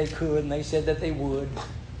all that they could, and they said that they would.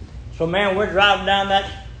 So man, we're driving down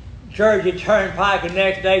that Jersey Turnpike, and the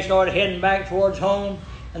next day started heading back towards home.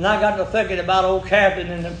 And I got to thinking about old Catherine,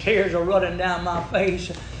 and the tears are running down my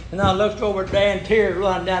face. And I looked over at Dan, tears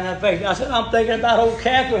running down that face. I said, I'm thinking about old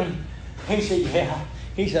Catherine. He said, yeah.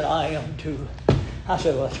 He said, I am too. I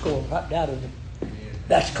said, well, let's go right down to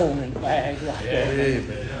that's going in the bag right there.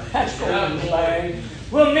 That's going in the bag.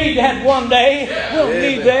 We'll need that one day. We'll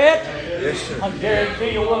need that. Yes, sir. I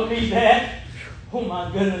guarantee you we'll need that. Oh,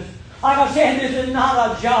 my goodness. Like I said, this is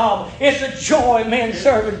not a job. It's a joy, man,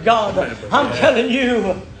 serving God. I'm telling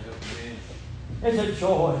you. It's a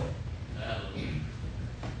joy.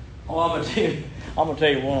 Oh, I'm gonna tell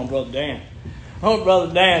you one on Brother Dan. Oh,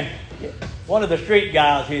 Brother Dan, one of the street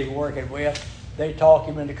guys he was working with, they talked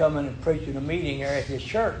him into coming and preaching a meeting there at his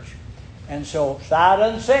church. And so, sight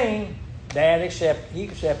unseen, Dan accepted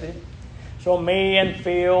it. So me and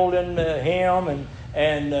Phil and him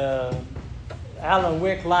and Alan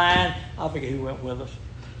Wickline, I forget who went with us,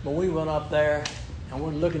 but we went up there and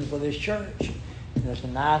we're looking for this church. And there's a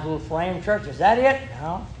nice little frame church. Is that it?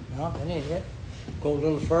 No, that ain't it. Go a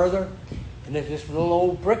little further, and there's this little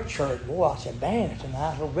old brick church. Boy, I said, man, it's a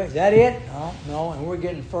nice little brick. Is that it? No, and we're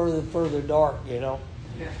getting further and further dark, Yeah.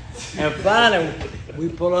 And finally, we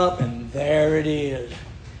pull up, and there it is.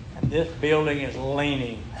 And this building is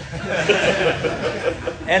leaning.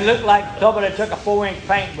 And looked like somebody took a 4-inch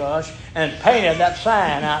paintbrush and painted that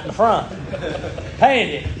sign out in the front.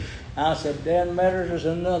 Painted it. I said, Dan Metters is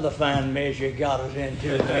another fine measure you got us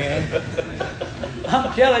into, man.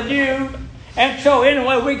 I'm telling you. And so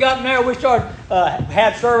anyway, we got in there. We started,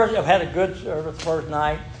 had service. I've had a good service the first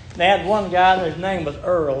night. They had one guy, and his name was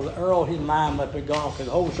Earl. Earl, his mind must have gone for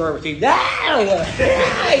the whole service. He's doing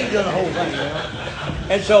the whole thing.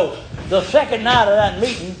 And so the second night of that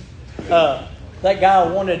meeting, that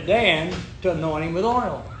guy wanted Dan to anoint him with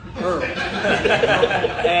oil. Earl.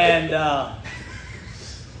 And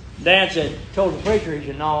Dan told the preacher, he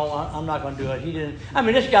said, no, I'm not going to do it. He didn't. I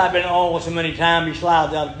mean, this guy been oiled so many times he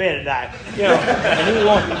slides out of bed at night, and he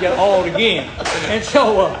wants to get oiled again. And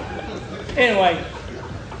so, anyway,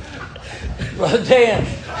 Brother Dan,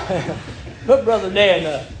 Brother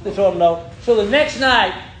Dan, this one note. So the next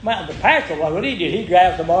night, the pastor, what he did, he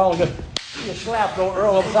grabbed the ball and just You slapped old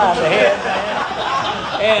Earl upside the head,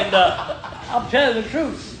 man. And I'm telling you the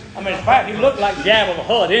truth. I mean, in fact, he looked like Jabba the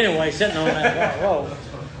Hutt anyway, sitting on that road.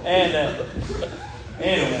 And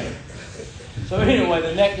anyway. So anyway,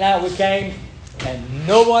 the next night we came, and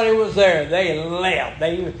nobody was there. They left.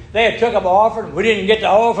 They had took up an offering. We didn't get the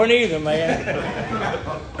offering either, man.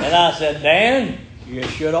 And I said, Dan, you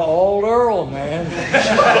should have old Earl, man.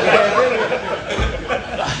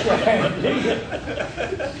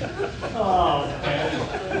 Oh, man.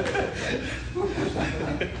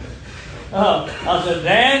 I said,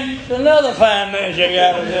 Dan, it's another 5 minutes you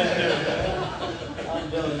got to do. I'm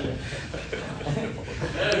telling you.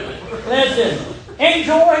 Listen,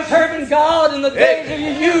 enjoy serving God in the days of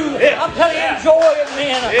your youth. I'm telling you, enjoy it,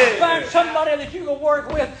 man. Find somebody that you can work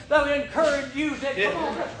with that will encourage you. Say, come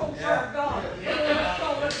on, let's go serve God.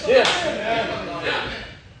 Let's go serve God.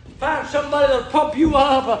 Find somebody that'll pump you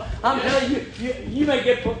up. I'm telling you, you may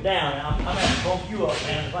get put down. I'm going to pump you up,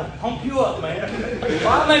 man. If I pump you up, man.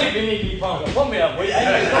 Well, maybe you need to be pumped up. Pump me up, will you? All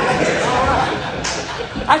right.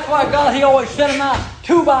 That's why God, He always sent them out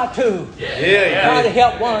 2 by 2. Try to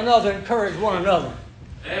help one another, encourage one another.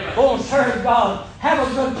 Go and serve God. Have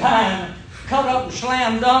a good time. Cut up and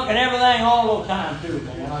slam dunk and everything all the time, too,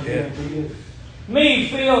 man. I guarantee you. Me,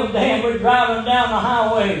 Phil, and Dan, we're driving down the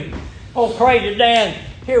highway. Oh, crazy Dan.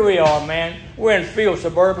 Here we are, man. We're in Field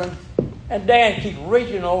Suburban, and Dan keeps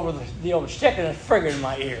reaching over the old sticking his finger in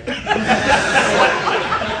my ear.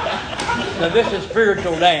 Now this is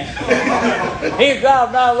spiritual Dan. He's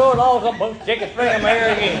driving down the road, and all of a sudden, stick his finger in my ear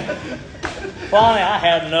again. Finally, I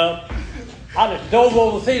had enough. I just dove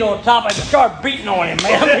over the seat on top and started beating on him,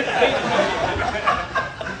 man.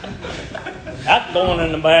 That's going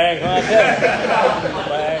in the bag, right there. In the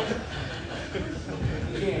bag.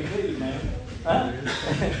 Huh?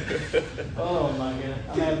 Oh my God,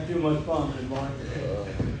 I'm having too much fun this morning.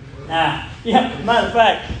 Matter of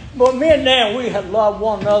fact, but me and Dan, we have loved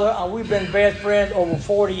one another. We've been best friends over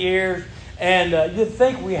 40 years, and you'd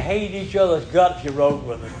think we hate each other's guts. You rode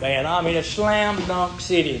with us, man. I mean, it's slam dunk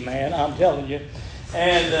city, man. I'm telling you.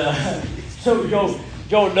 And so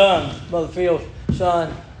Joe Dunn, Brother Phil's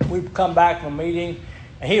son, we've come back from a meeting,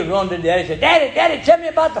 and he run to Daddy and said, Daddy, tell me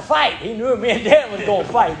about the fight. He knew me and Dad was going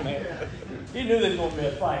to fight, man. He knew there was going to be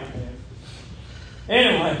a fight, man.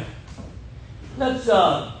 Anyway, let's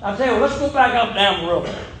go back up to Amarillo.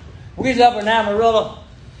 We was up in Amarillo,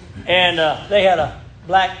 and they had a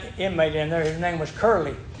black inmate in there. His name was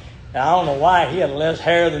Curly. Now, I don't know why he had less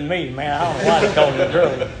hair than me, man. I don't know why they called him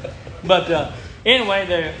Curly. But anyway,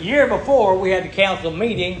 the year before, we had to cancel a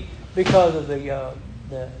meeting because of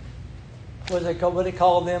what they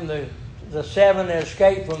call them, the 7 that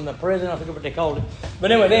escaped from the prison. I forget what they called it.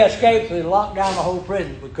 But anyway, they escaped, so they locked down the whole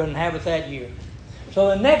prison. We couldn't have it that year. So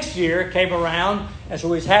the next year came around, and so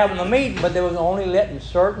we was having a meeting, but they was only letting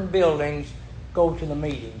certain buildings go to the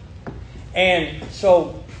meeting. And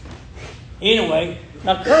so, anyway,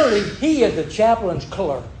 now Curly, he is the chaplain's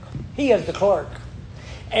clerk. He is the clerk.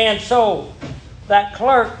 And so, that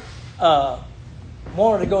clerk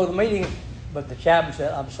wanted to go to the meeting, but the chaplain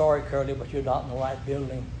said, I'm sorry, Curly, but you're not in the right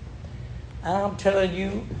building. And I'm telling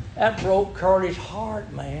you, that broke Curly's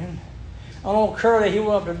heart, man. And old Curly, he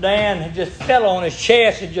went up to Dan and just fell on his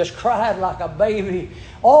chest and just cried like a baby.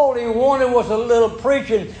 All he wanted was a little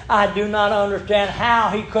preaching. I do not understand how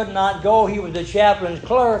he could not go. He was the chaplain's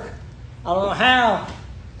clerk. I don't know how.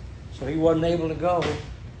 So he wasn't able to go.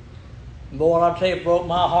 Boy, I'll tell you, it broke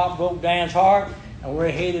my heart, broke Dan's heart. And we're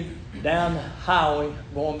headed down the highway,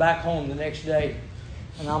 going back home the next day.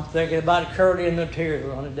 And I'm thinking about Curly and the tears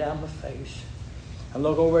running down my face. I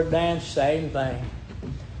look over at Dan, same thing.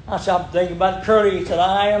 I said, I'm thinking about Curly. He said,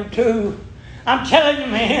 I am too. I'm telling you,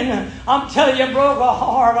 man. I'm telling you, it broke a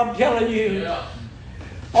heart. I'm telling you. Yeah.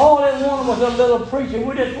 All they wanted was a little preaching.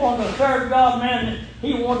 We just wanted to serve God, man.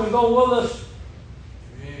 He wanted to go with us.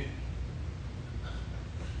 Yeah.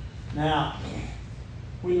 Now,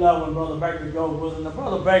 we love when Brother Baker goes with us. And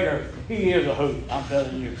Brother Baker, he is a hoot. I'm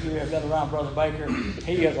telling you. If you ever been around Brother Baker,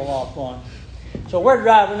 he is a lot of fun. So we're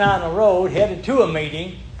driving down the road, headed to a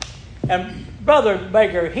meeting. And Brother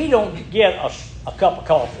Baker, he don't get a cup of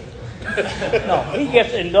coffee. No, he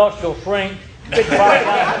gets industrial strength, big 5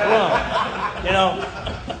 gallons of rum. You know,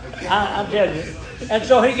 I'm telling you. And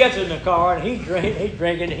so he gets in the car and he's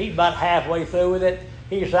drinking. He's about halfway through with it.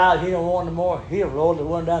 He decides he don't want no more. He'll roll the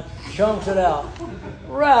one down, chunks it out,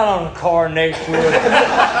 right on the car next to it.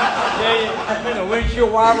 And the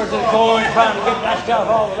windshield wipers is going, trying to get that stuff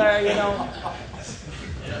over there, you know.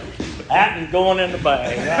 That is going in the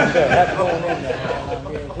bag. That's going in there.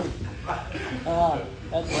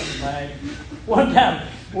 That's what the bag. One time,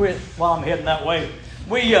 while I'm heading that way,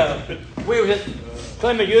 we was at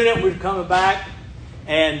Clement Unit. We was coming back,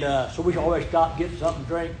 and so we always stop and get something to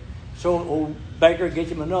drink. So old Baker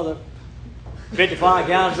gets him another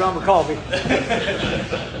 55-gallon drum of coffee.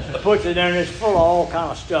 Puts it in there, and it's full of all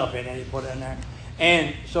kind of stuff in it. He put it in there,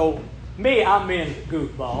 and so me, I'm being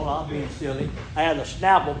goofball. I'm being silly. I had a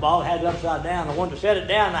Snapple ball, had it upside down. I wanted to set it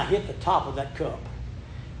down, and I hit the top of that cup.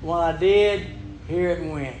 When I did, here it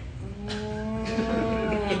went.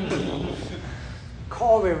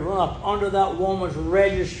 Coffee run up under that woman's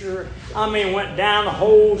register. I mean, went down the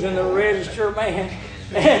holes in the register, man.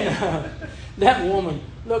 And that woman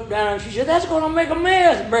looked down and she said, "That's going to make a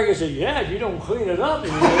mess." And Baker said, "Yeah, if you don't clean it up."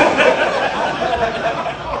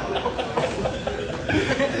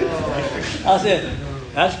 I said,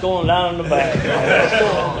 "That's going down in the bag. That's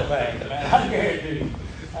going in the bag, man. I guarantee you."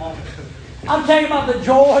 I'm talking about the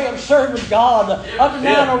joy of serving God up and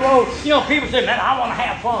down the road. You know, people say, "Man, I want to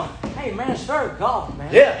have fun." Hey, man, serve God,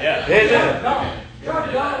 man. Serve God.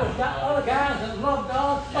 Serve God. We've got other guys that love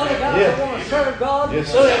God, other guys that want to serve God,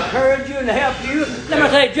 so they encourage you and help you. Let me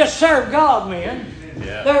say, just serve God, man.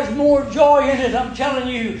 Yeah. There's more joy in it. I'm telling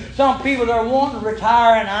you, some people are wanting to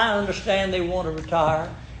retire, and I understand they want to retire.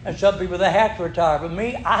 And some people, they have to retire. But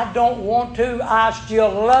me, I don't want to. I still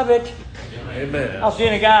love it. Amen. I was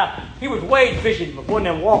seeing a guy, he was wade fishing before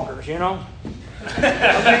them walkers, you know.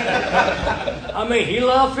 I mean, he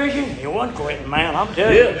loved fishing. He wasn't quitting, man, I'm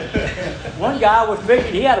telling you. One guy was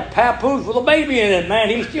fishing, he had a papoose with a baby in it, man.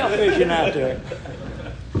 He's still fishing out there.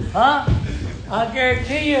 Huh? I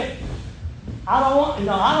guarantee you, I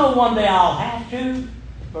know one day I'll have to,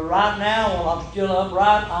 but right now, while I'm still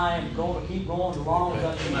upright, I am going to keep going as long as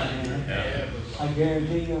I can. I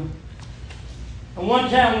guarantee you. And one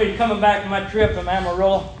time we were coming back from my trip from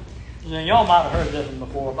Amarillo, and y'all might have heard this one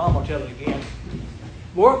before, but I'm going to tell it again.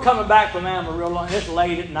 We're coming back from Amarillo, and it's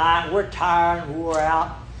late at night. We're tired and wore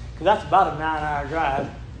out, because that's about a 9-hour drive,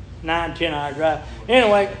 10-hour drive.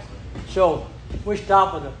 Anyway, so we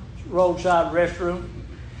stopped at the roadside restroom.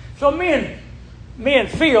 So me and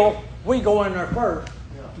Phil, we go in there first,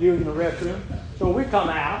 using the restroom. So we come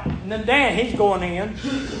out, and then Dan, he's going in.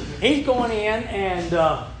 He's going in, and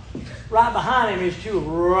right behind him is two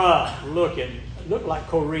rough-looking, look like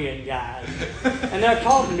Korean guys. And they're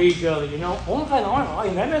talking to each other, you know.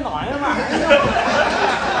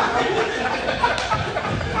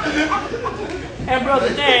 And Brother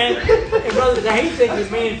Dan, he thinks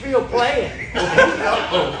me and Phil playing.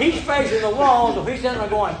 He's facing the wall, so he's sitting there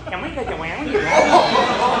going, "Can we take a win?"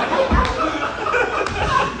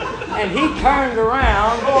 And he turns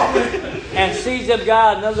around and sees them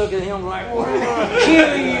guys, and they look at him like, "We're going to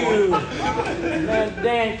kill you." And then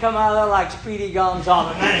Dan come out of there like Speedy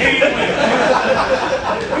Gonzales.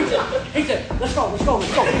 He said, let's go. I said,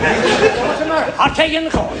 "What's the matter?" "I'll take you in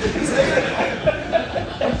the car."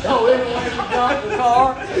 And so anyway, we jumped the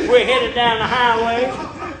car. We're headed down the highway.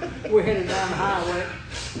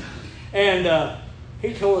 And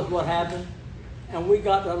he told us what happened. And we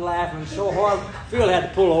got to laughing so hard. Phil had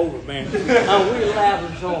to pull over, man. We were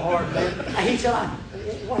laughing so hard, man. And he said,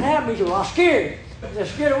 "What happened?" He said, "Well, I was scared." I said,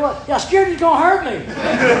 "Scared of what?" "Yeah, I was scared he's going to hurt me." I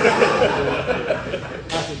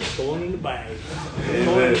said, "It's going in the bag."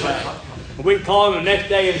 We called him the next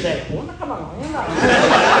day and said, "Well, come on.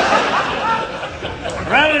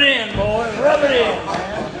 Rub it in, boy. Rub it in,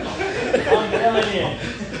 man." I'm telling you.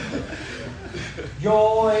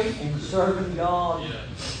 Joy in serving God.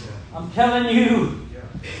 I'm telling you,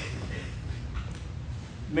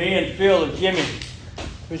 me and Phil and Jimmy,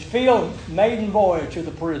 it was Phil's maiden voyage to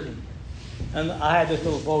the prison. And I had this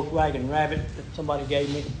little Volkswagen Rabbit that somebody gave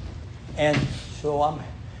me. And so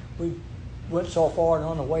we went so far, and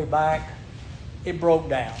on the way back, it broke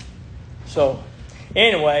down. So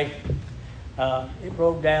anyway, it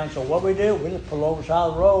broke down. So what we do, we just pulled over the side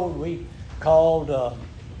of the road. We called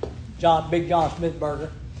Big John Smithburger.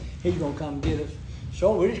 He's going to come get us.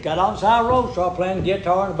 So we just got on the side of the road, started playing the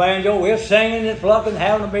guitar and the banjo. We were singing and plucking,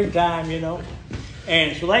 having a big time, you know.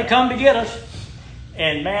 And so they come to get us.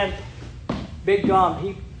 And man, Big John,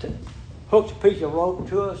 he hooks a piece of rope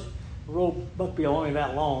to us. The rope must be only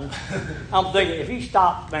that long. I'm thinking, if he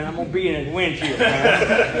stops, man, I'm going to be in his windshield,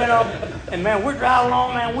 man. You know. And man, we're driving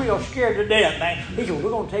along, man. We are scared to death, man. He said, "We're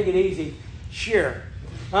going to take it easy." Sure.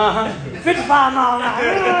 55 miles an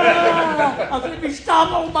hour. I'm going to be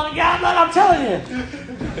stopped. Oh my God, man, I'm telling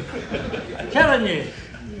you.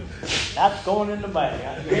 That's going in the bag.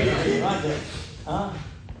 Right there.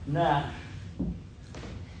 Now.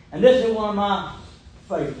 And this is one of my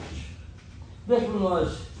favorites. This one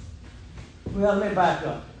was, well, let me back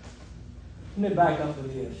up. Let me back up to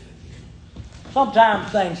this. Sometimes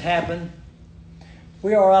things happen.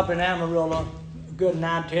 We are up in Amarillo, good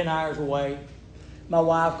 9-10 hours away. My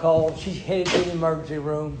wife called. She's headed to the emergency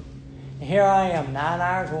room. And here I am, 9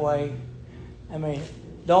 hours away. I mean,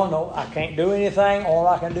 don't know. I can't do anything. All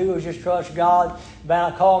I can do is just trust God.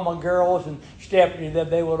 But I called my girls and Stephanie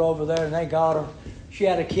that they were over there, and they got her. She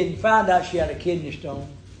had a kidney. Found out she had a kidney stone,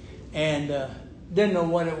 and didn't know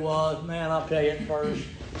what it was. Man, I'll tell you at first,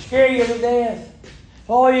 scare you to death.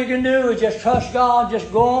 All you can do is just trust God.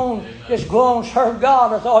 Just go on. Just go on, serve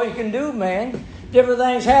God. That's all you can do, man. Different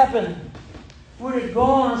things happen. We just go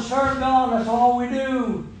on and serve God. That's all we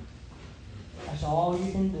do. That's all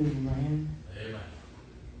you can do, man. Amen.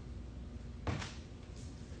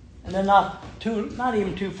 And then not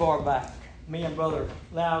even too far back, me and Brother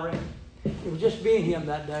Lowry, it was just me and him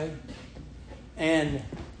that day, and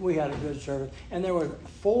we had a good service. And there were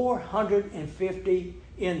 450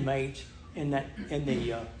 inmates in the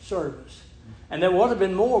service, and there would have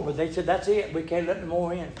been more, but they said that's it. We can't let no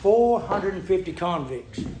more in. 450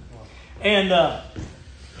 convicts, and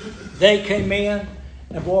they came in.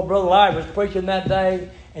 And boy, Brother Larry was preaching that day,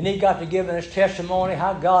 and he got to giving his testimony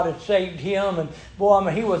how God had saved him. And boy, I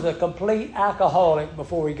mean, he was a complete alcoholic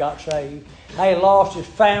before he got saved. He lost his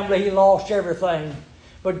family, he lost everything.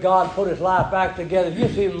 But God put his life back together. If you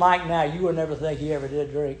see Mike now, you would never think he ever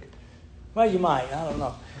did drink. Well, you might, I don't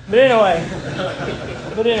know. But anyway,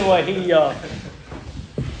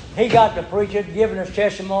 he got to preaching, giving his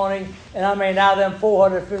testimony. And I mean, out of them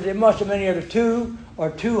 450, it must have been either 2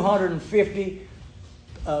 or 250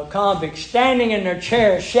 convicts standing in their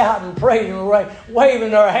chairs, shouting, praising,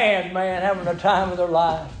 waving their hands, man, having the time of their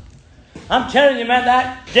life. I'm telling you, man,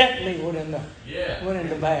 that definitely went in the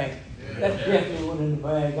bag. That definitely went in the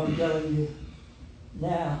bag. I'm telling you.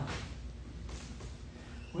 Now,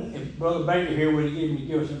 if Brother Baker here would have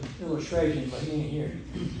give us an illustration, but he ain't here,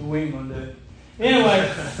 so we ain't gonna do it.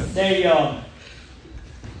 Anyway,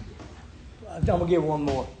 I'm gonna give one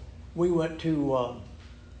more. We went to.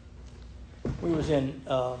 We was in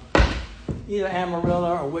either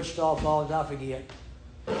Amarillo or Wichita Falls, I forget.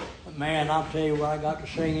 But man, I'll tell you what, I got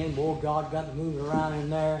to sing in. Boy, God got to move around in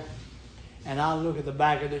there. And I look at the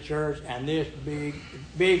back of the church, and this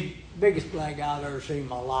biggest black guy I've ever seen in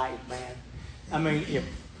my life, man. I mean, if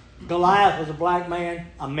Goliath was a black man,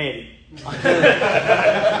 I met him. I'm telling you.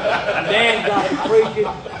 Dan got to preaching,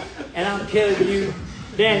 and I'm telling you,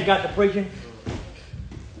 Dan got to preaching.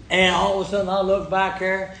 And all of a sudden I look back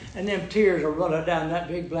there, and them tears are running down that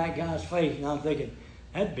big black guy's face. And I'm thinking,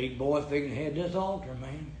 that big boy's fixing to head this altar,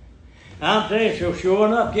 man. And I'm telling you, so sure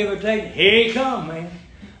enough, give or take, here he come, man.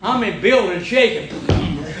 I'm in building shaking.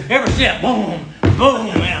 Every step, boom, boom,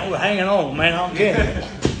 man. We're hanging on, man. I'm telling you.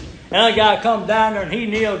 And the guy comes down there, and he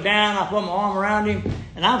kneeled down. I put my arm around him,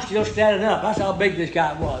 and I'm still standing up. That's how big this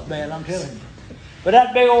guy was, man. I'm telling you. But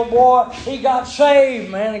that big old boy, he got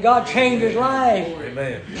saved, man, and God changed his life.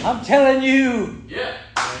 Amen. I'm telling you, Yeah.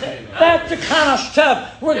 that's the kind of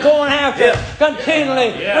stuff we're going after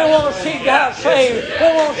continually. We want to see God saved. We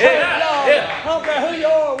want to serve God. I don't care who you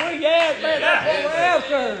are, where you at, man, that's what we're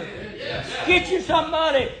after. Get you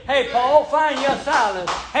somebody. Hey, Paul, find you a Silas.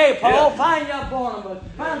 Hey, Paul, find you a Barnabas.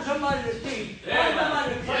 Find somebody to teach. Find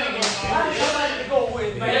somebody to pray. Find somebody to go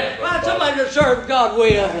with, man. Find somebody to serve God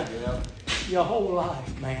with. Your whole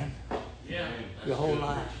life, man. Yeah. Your whole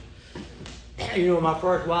life. You know, my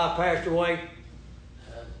first wife passed away,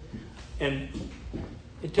 and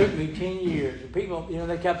it took me 10 years. People, you know,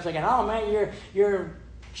 they kept thinking, "Oh man, your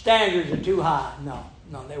standards are too high." No,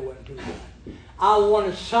 they weren't too high. I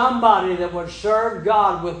wanted somebody that would serve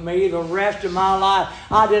God with me the rest of my life.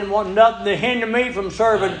 I didn't want nothing to hinder me from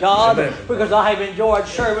serving God, because I have enjoyed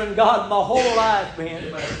serving God my whole life,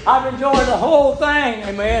 man. I've enjoyed the whole thing,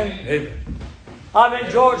 amen. Amen. I've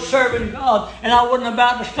enjoyed serving God, and I wasn't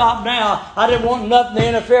about to stop now. I didn't want nothing to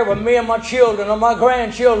interfere with me and my children or my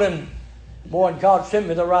grandchildren. Boy, God sent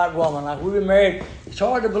me the right woman. Like, we've been married, it's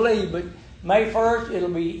hard to believe, but May 1st, it'll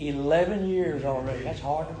be 11 years already. That's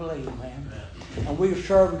hard to believe, man. And we've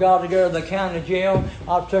served God together in the county jail.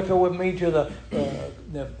 I took her with me to the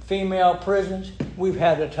female prisons. We've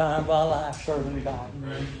had a time of our life serving God.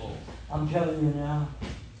 I'm telling you now.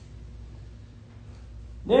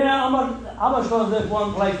 Then I'm just going to this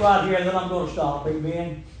one place right here, then I'm going to stop,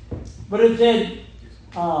 amen. But it said,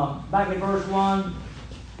 back in verse 1,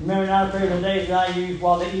 remember not afraid of the days that I use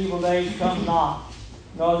while the evil days come not,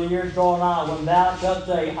 nor the years draw nigh, when thou shalt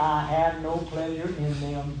say, I had no pleasure in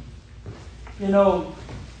them. You know,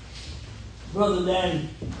 Brother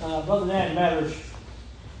Dan Mathers,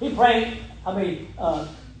 he prayed,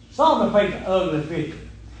 Solomon prayed an ugly picture.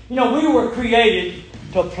 You know, we were created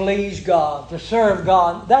to please God, to serve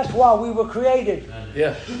God. That's why we were created.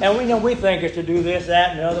 Yeah. And we think it's to do this,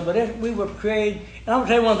 that, and the other, but we were created. And I'm going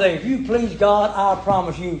to tell you one thing. If you please God, I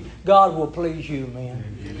promise you, God will please you, man.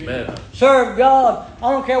 Amen. Serve God.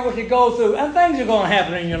 I don't care what you go through. And things are going to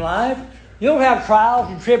happen in your life. You'll have trials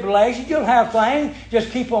and tribulations. You'll have things.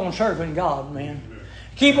 Just keep on serving God, man.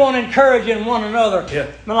 Keep on encouraging one another. Yeah.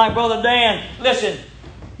 Man, like Brother Dan, listen,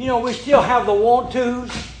 we still have the want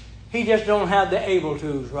tos. He just don't have the able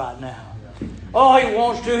tos right now. Oh, he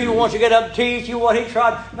wants to. He wants to get up and teach. He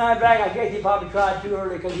tried. Matter of fact, I guess he probably tried too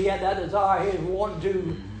early because he had that desire. He was wanting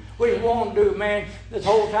to. What he wanted to do, man, this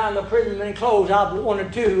whole time the prison been closed, I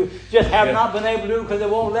wanted to. Just have not been able to do because they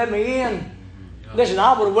won't let me in. Listen,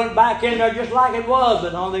 I would have went back in there just like it was,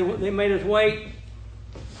 but no, they made us wait.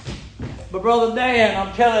 But Brother Dan,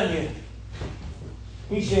 I'm telling you,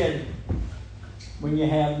 he said, when you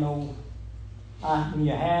have no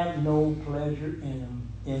pleasure in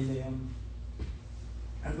them.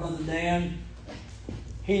 And Brother Dan,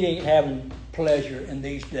 he ain't having pleasure in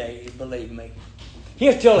these days, believe me.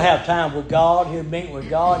 He'll still have time with God. He'll meet with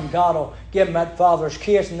God, and God will give him that Father's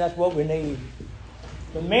kiss, and that's what we need.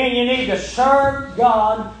 But man, you need to serve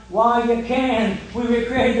God while you can. We were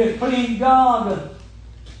created to please God.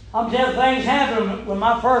 I'm telling you, things happened. When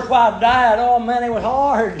my first wife died, oh man, it was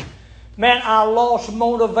hard. Man, I lost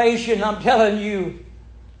motivation, I'm telling you.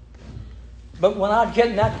 But when I'd get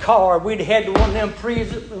in that car, we'd head to one of them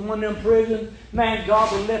prisons. Man,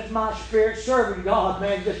 God would lift my spirit. Serving God,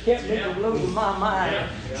 man, just kept me from losing my mind.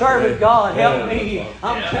 Serving God helped me.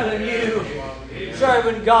 I'm telling you.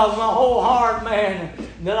 Serving God with my whole heart, man.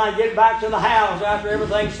 And then I'd get back to the house after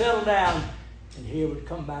everything settled down. And he would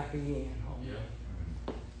come back again.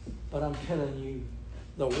 But I'm telling you,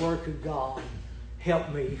 the work of God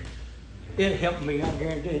helped me. It helped me. I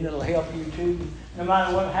guarantee you it'll help you too. No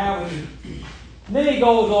matter what happens. Then he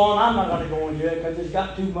goes on. I'm not going to go into it because it's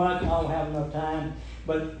got too much and I don't have enough time.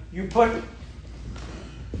 But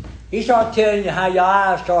he started telling you how your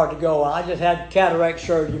eyes start to go. I just had cataract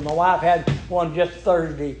surgery. My wife had one just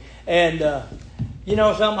Thursday. And you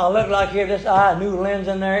know something? I look like here, this eye, new lens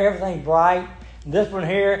in there, everything's bright. This one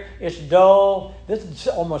here, it's dull. This is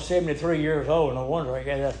almost 73 years old. No wonder I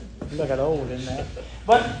got look at old in that.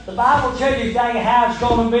 But the Bible tells you exactly how it's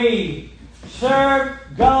going to be. Serve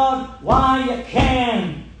God while you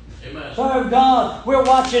can. Amen. Serve God. We're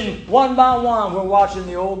watching one by one. We're watching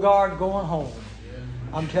the old guard going home.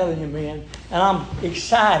 Yeah. I'm telling you, man. And I'm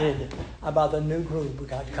excited about the new group we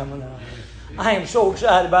got coming up. I am so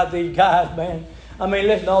excited about these guys, man. I mean,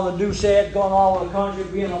 listen to all the doucettes going all over the country,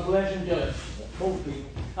 being a blessing to both people.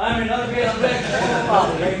 I mean, that'd be a blessing to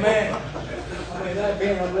everybody. Amen. I mean, that'd be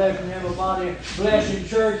a blessing to everybody. Blessing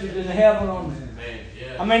churches in heaven.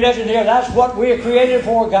 I mean, listen here. That's what we're created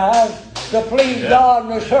for, guys. To please God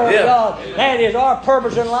and to serve God. That is our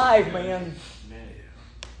purpose in life, man.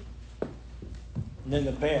 And then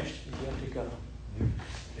the best is yet to come.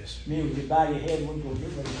 Yes, sir. Me, would you bow your head and we're going to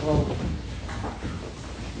get ready to close.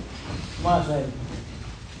 I say,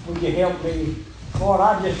 would you help me? Lord,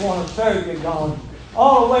 I just want to serve you, God.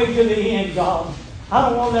 All the way to the end, God. I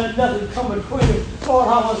don't want to let nothing come between us. Lord, I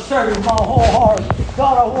want to serve you with my whole heart.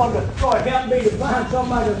 God, I want to, Lord, help me to find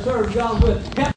somebody to serve God with. Help